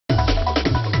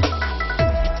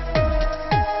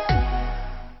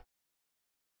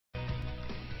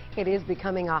It is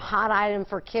becoming a hot item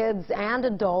for kids and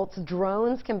adults.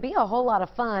 Drones can be a whole lot of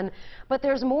fun, but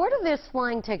there's more to this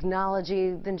flying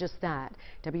technology than just that.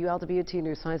 WLWT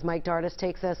News 5's Mike Dardis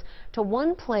takes us to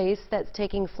one place that's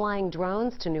taking flying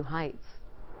drones to new heights.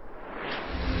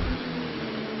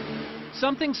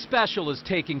 Something special is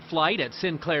taking flight at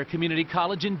Sinclair Community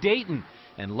College in Dayton,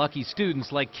 and lucky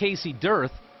students like Casey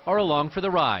Dirth are along for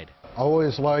the ride. I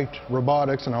always liked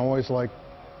robotics and I always liked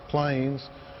planes,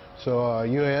 so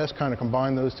UAS kind of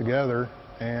combined those together,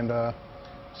 and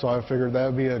so I figured that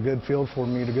would be a good field for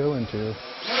me to go into.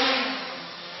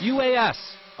 UAS,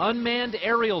 unmanned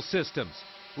aerial systems,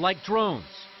 like drones.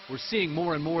 We're seeing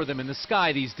more and more of them in the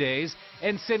sky these days,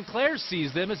 and Sinclair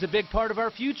sees them as a big part of our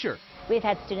future. We've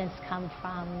had students come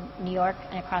from New York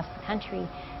and across the country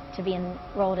to be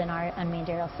enrolled in our Unmanned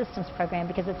Aerial Systems program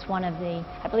because it's one of the,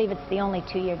 I believe it's the only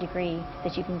two-year degree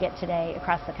that you can get today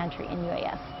across the country in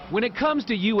UAS. When it comes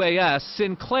to UAS,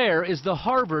 Sinclair is the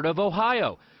Harvard of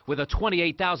Ohio. With a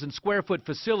 28,000 square foot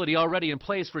facility already in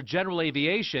place for general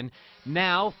aviation,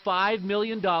 now $5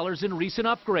 million in recent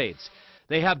upgrades.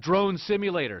 They have drone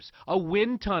simulators, a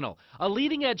wind tunnel, a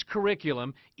leading-edge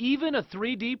curriculum, even a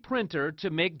 3D printer to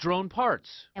make drone parts.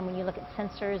 And when you look at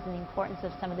sensors and the importance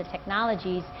of some of the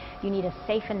technologies, you need a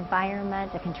safe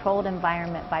environment, a controlled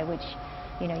environment by which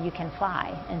you can fly.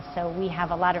 And so we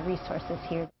have a lot of resources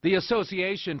here. The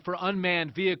Association for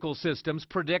Unmanned Vehicle Systems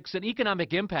predicts an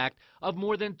economic impact of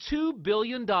more than $2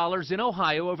 billion in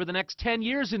Ohio over the next 10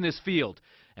 years in this field,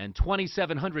 and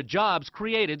 2,700 jobs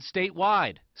created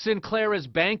statewide. Sinclair is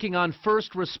banking on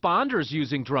first responders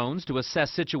using drones to assess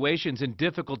situations in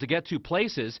difficult-to-get-to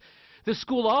places. The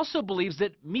school also believes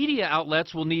that media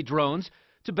outlets will need drones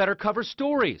to better cover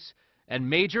stories, and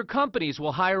major companies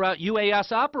will hire out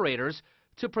UAS operators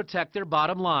to protect their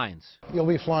bottom lines. You'll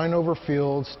be flying over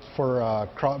fields for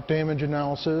crop damage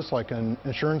analysis, like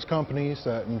insurance companies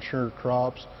that insure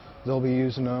crops. They'll be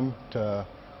using them to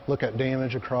look at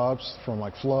damage of crops from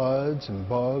like floods and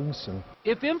bugs.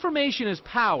 If information is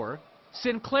power,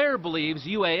 Sinclair believes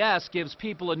UAS gives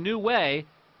people a new way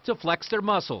to flex their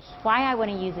muscles. Why I want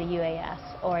to use a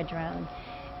UAS or a drone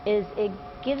is it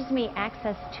gives me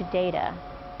access to data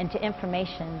and to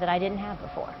information that I didn't have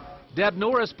before. Deb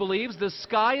Norris believes the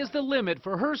sky is the limit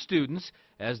for her students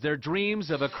as their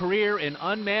dreams of a career in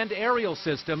unmanned aerial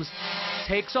systems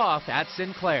takes off at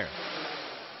Sinclair.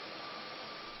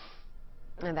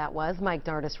 And that was Mike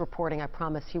Dardis reporting. I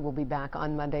promise he will be back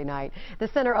on Monday night. The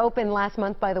center opened last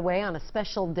month, by the way, on a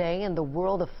special day in the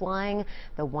world of flying,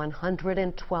 the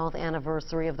 112th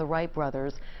anniversary of the Wright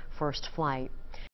brothers' first flight.